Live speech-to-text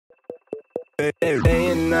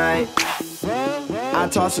Day and night, I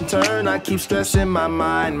toss and turn, I keep stressing my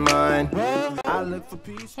mind. I look for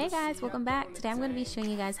peace. Hey guys, welcome back. Today I'm going to be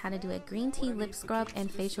showing you guys how to do a green tea lip scrub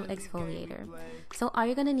and facial exfoliator. So all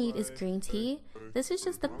you're going to need is green tea. This is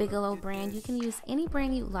just the Bigelow brand. You can use any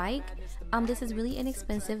brand you like. This is really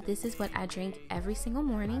inexpensive. This is what I drink every single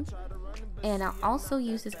morning. And I also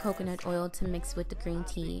use this coconut oil to mix with the green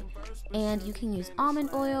tea. And you can use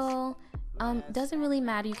almond oil. Doesn't really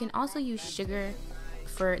matter. You can also use sugar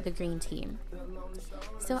for the green tea.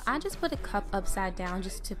 So I just put a cup upside down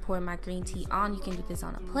just to pour my green tea on. You can do this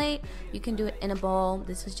on a plate. You can do it in a bowl.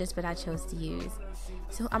 This was just what I chose to use.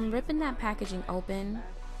 So I'm ripping that packaging open.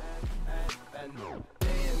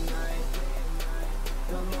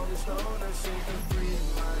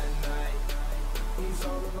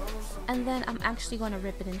 And then I'm actually going to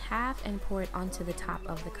rip it in half and pour it onto the top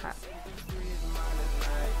of the cup.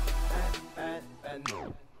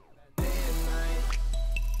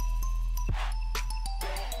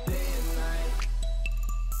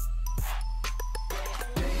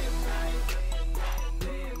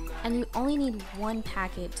 And you only need one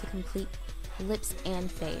packet to complete lips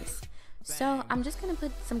and face. So I'm just going to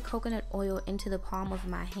put some coconut oil into the palm of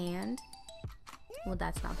my hand. Well,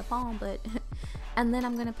 that's not the palm, but and then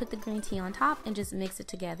I'm going to put the green tea on top and just mix it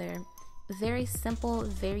together. Very simple,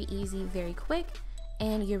 very easy, very quick,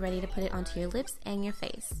 and you're ready to put it onto your lips and your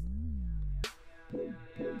face.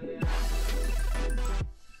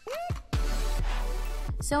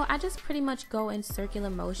 So I just pretty much go in circular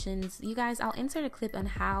motions. You guys, I'll insert a clip on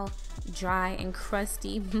how dry and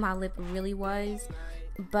crusty my lip really was.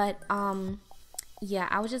 But yeah,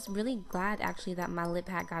 I was just really glad actually that my lip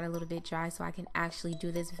pad got a little bit dry so I can actually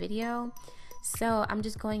do this video. So I'm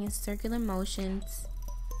just going in circular motions,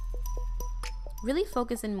 really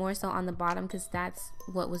focusing more so on the bottom because that's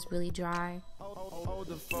what was really dry. Hold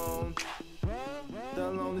the phone.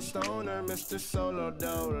 The lonely stoner, Mr. Solo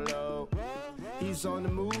Dolo. He's on the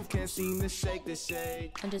move, can't seem to shake the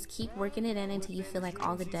shade. And just keep working it in until you feel like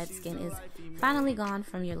all the dead skin is finally gone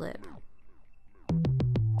from your lip.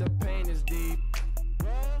 The pain is deep.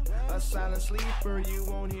 A silent sleeper, you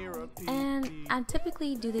won't hear a peep. And I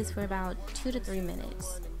typically do this for about 2 to 3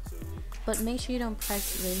 minutes. But make sure you don't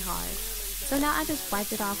press really hard. So now I just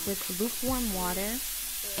wiped it off with lukewarm water.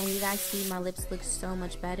 And you guys see my lips look so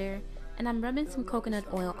much better. And I'm rubbing some coconut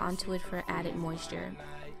oil onto it for added moisture.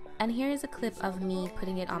 And here is a clip of me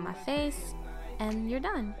putting it on my face. And you're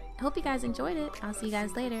done. I hope you guys enjoyed it. I'll see you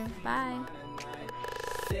guys later. Bye.